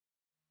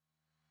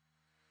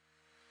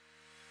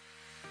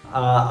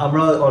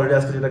আমরা অলরেডি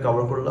আজকে যেটা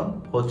কভার করলাম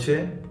হচ্ছে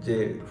যে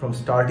from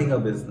starting a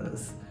business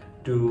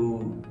to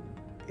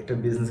একটা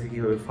বিজনেসকে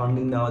কিভাবে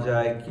ফান্ডিং নেওয়া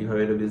যায়, কিভাবে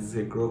একটা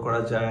বিজনেসকে গ্রো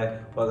করা যায়,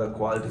 what are the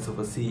qualities of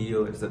a CEO,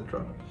 etc.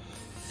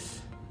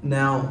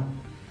 নাও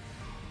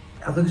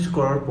এত কিছু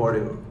করার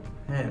পরেও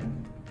হ্যাঁ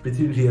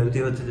পৃথিবীর রিয়ালিটি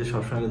হচ্ছে যে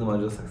সবসময় কিন্তু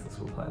মানুষ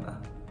সাকসেসফুল হয় না।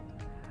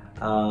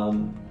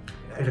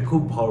 একটা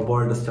খুব বড়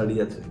একটা স্টাডি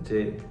আছে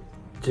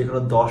যে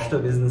কোনো 10টা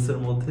বিজনেসের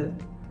মধ্যে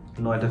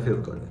 9টা ফেল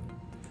করে,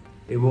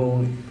 এবং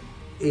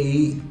এই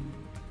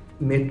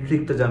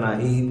মেট্রিকটা জানা,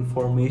 এই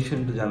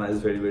ইনফরমেশনটা জানা is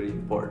very very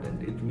important.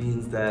 It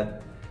means that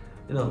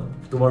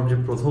তোমার যে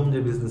প্রথম যে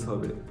বিজনেস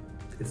হবে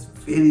ইটস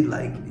ভেরি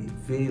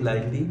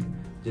লাইকলি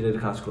যেটা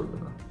কাজ করবে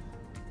না।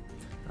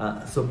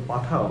 সো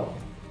পাঠাও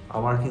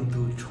আমার কিন্তু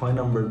 6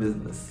 নম্বর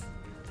বিজনেস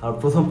আর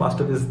প্রথম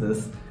 5টা বিজনেস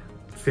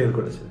ফেল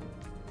করেছে,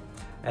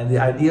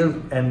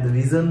 and the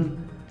reason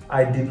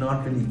I did not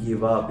really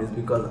give up is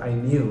because I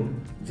knew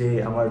যে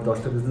আমার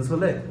 10টা বিজনেস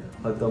হলে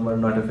হয়তো আমার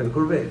 9টা ফেল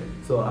করবে,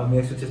 সো আমি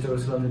একটু চেষ্টা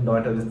করেছিলাম যে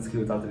 9টা বিজনেস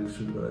কিভাবে তাড়াতাড়ি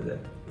শুরু করা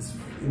যায়। It's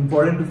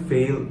important to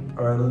fail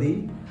early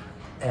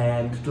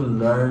and to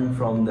learn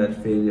from that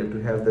failure, to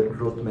have that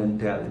growth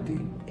mentality.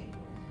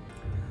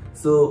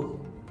 So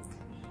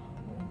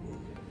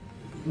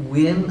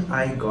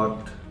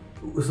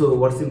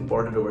what's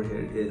important over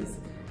here is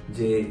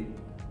যে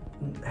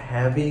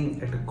having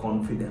একটা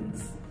confidence,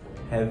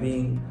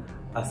 having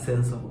a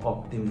sense of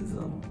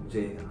optimism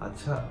যে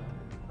আচ্ছা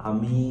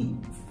আমি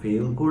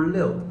ফেল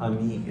করলেও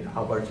আমি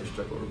আবার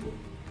চেষ্টা করব,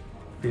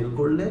 ফেল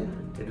করলে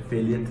এটা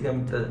ফেলিয়ার থেকে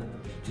আমি একটা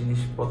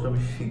জিনিসপত্র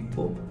আমি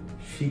শিখবো,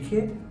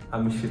 শিখে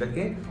আমি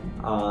সেটাকে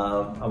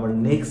আমার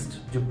নেক্সট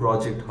যে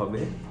প্রজেক্ট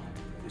হবে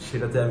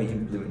সেটাতে আমি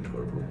ইমপ্লিমেন্ট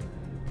করব।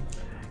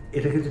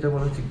 এটাকে যেটা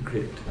বলা হচ্ছে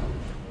গ্রেট,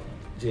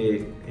 যে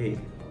এই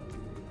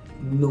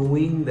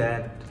নোয়িং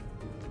দ্যাট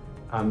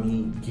আমি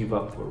গিভ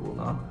আপ করবো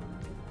না,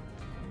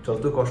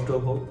 যত কষ্ট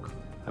হোক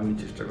আমি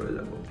চেষ্টা করে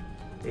যাব।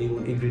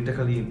 এই গ্রেডটা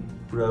খালি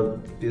পুরো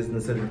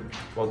বিজনেসের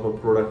অথবা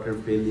প্রোডাক্টের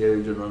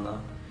ফেলিয়ারের জন্য না,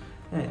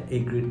 হ্যাঁ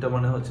এই গ্রেডটা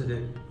মানে হচ্ছে যে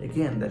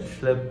এগেন দ্যাট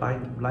স্লেপ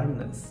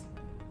ব্লাইন্ডনেস,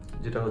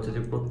 যেটা হচ্ছে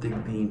যে প্রত্যেক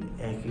দিন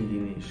একই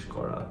জিনিস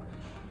করা।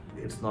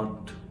 It's not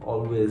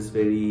always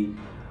very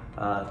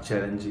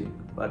challenging,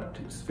 but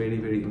it's very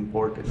very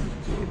important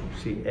যে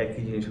সেই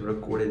একই জিনিস আমরা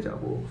করে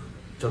যাব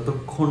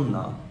যতক্ষণ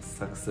না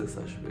সাকসেস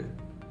আসবে।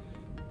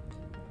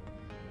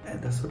 And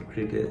that's what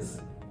grit is.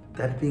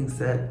 That being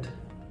said,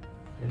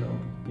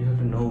 you have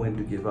to know when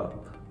to give up.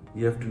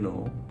 You have to know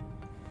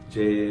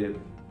যে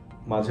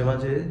মাঝে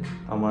মাঝে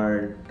আমার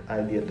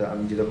আইডিয়াটা,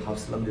 আমি যেটা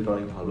ভাবছিলাম যেটা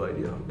অনেক ভালো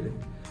আইডিয়া হবে,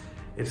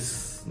 it's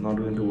not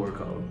going to work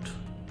out.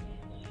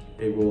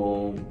 এবং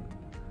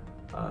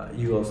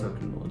you also have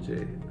to know যে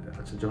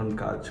আচ্ছা যখন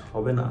কাজ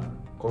হবে না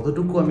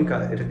কতটুকু আমি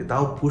এটাকে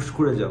তাও পুশ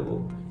করে যাব,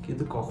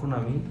 কিন্তু কখন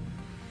আমি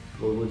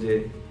বলবো যে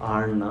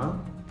আর না,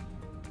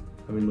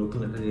 আমি নতুন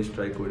একটা জিনিস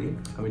ট্রাই করি,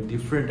 আমি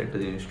ডিফারেন্ট একটা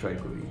জিনিস ট্রাই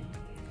করি,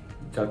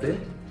 যাতে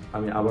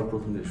আমি আবার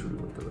প্রথম দিয়ে শুরু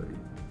করতে পারি।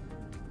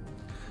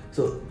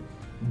 So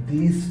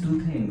this two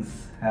things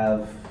have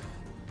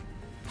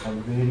a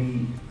very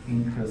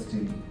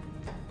interesting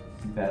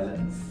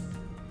balance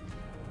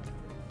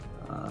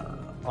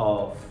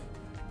of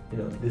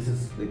this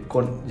is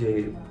যে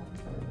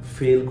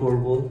ফেল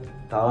করব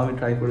তাও আমি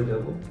ট্রাই করে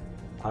যাব,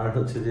 আর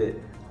হচ্ছে যে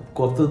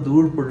কত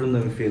দূর পর্যন্ত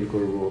আমি ফেল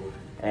করব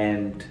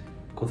অ্যান্ড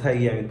কোথায়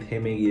গিয়ে আমি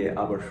থেমে গিয়ে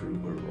আবার শুরু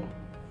করব।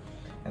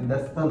 And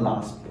that's the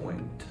last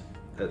point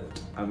that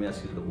আমি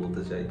আজকে যেটা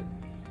বলতে চাই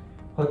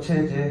হচ্ছে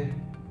যে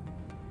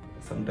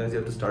sometimes you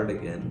have to start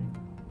again.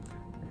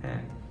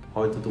 হ্যাঁ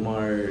হয়তো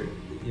তোমার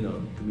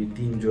তুমি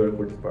টিম জয়েন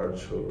করতে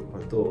পারছো,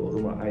 হয়তো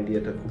তোমার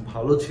আইডিয়াটা খুব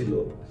ভালো ছিল,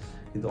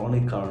 কিন্তু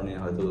অনেক কারণে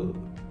হয়তো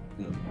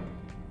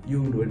you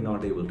were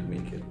not able to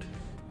make it.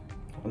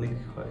 অনেক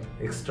হয়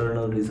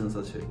এক্সটার্নাল রিজনস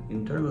আছে,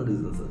 ইন্টারনাল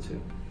রিজনস আছে,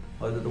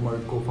 হয়তো তোমার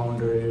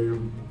কো-ফাউন্ডারের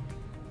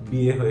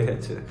বিয়ে হয়ে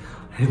গেছে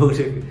এবং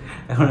সে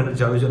এখন একটা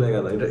জবে চলে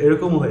গেল, এটা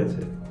এরকমও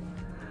হয়েছে।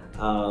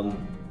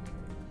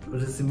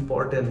 ইটস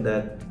ইম্পর্টেন্ট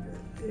দ্যাট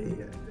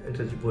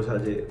এটা বোঝা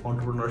যে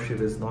এন্টারপ্রেনারশিপ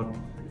ইজ নট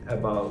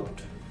অ্যাবাউট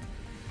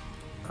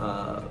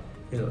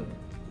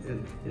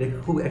এটা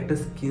খুব একটা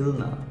স্কিল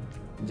না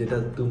যেটা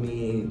তুমি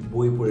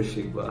বই পড়ে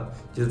শিখবা,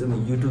 যেটা তুমি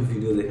ইউটিউব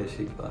ভিডিও দেখে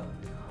শিখবা।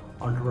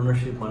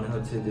 এন্টারপ্রেনারশিপ মানে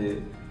হচ্ছে যে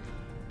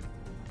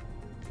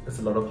it's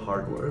a lot of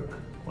hard work,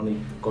 অনেক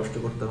কষ্ট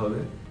করতে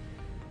হবে।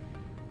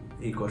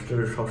 এই কষ্টের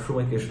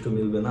সবসময় কেষ্ট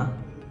মিলবে না,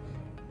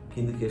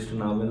 কিন্তু কেষ্ট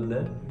না মিললে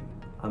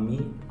আমি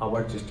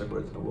আবার চেষ্টা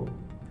করে যাব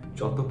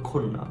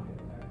যতক্ষণ না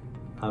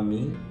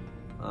আমি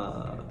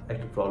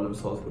একটা প্রবলেম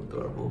সলভ করতে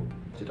পারবো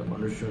যেটা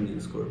মানুষজন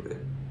ইউজ করবে।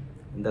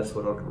 That's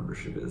what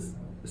entrepreneurship is,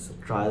 it's a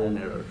trial and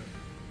error.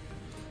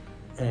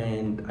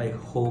 And I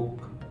hope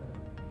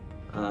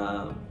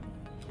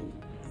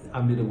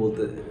আমি যেটা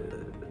বলতে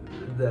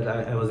that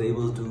I was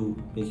able to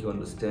make you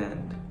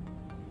understand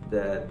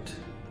that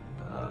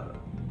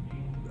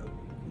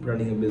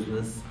running a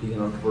business, being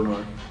an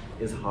entrepreneur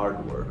is hard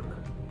work,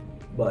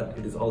 but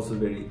it is also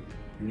very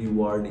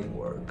rewarding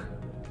work.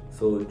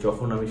 So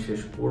যখন আমি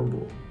শেষ করব,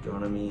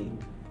 যখন আমি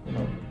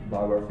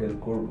বারবার ফেল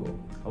করবো।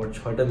 আবার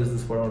 6টা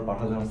বিজনেস পরে আমার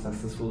পাঠা যখন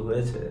সাকসেসফুল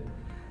হয়েছে,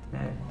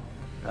 হ্যাঁ,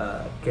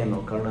 কেন?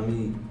 কারণ আমি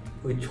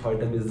ওই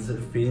 6টা বিজনেসের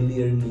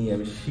ফেলিয়ার নিয়ে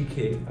আমি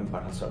শিখে আমি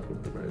পাঠা স্টার্ট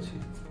করতে পেরেছি।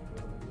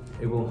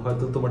 এবং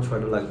হয়তো তোমার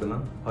 6টা লাগবে না,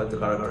 হয়তো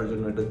কারো কারোর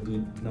জন্য এটা 2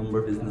 নম্বর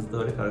বিজনেস হতে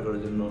পারে, কারো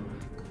কারোর জন্য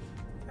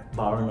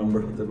 12 নম্বর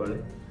হতে পারে,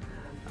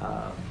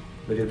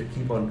 but you have to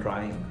keep on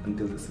trying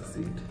until you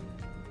succeed.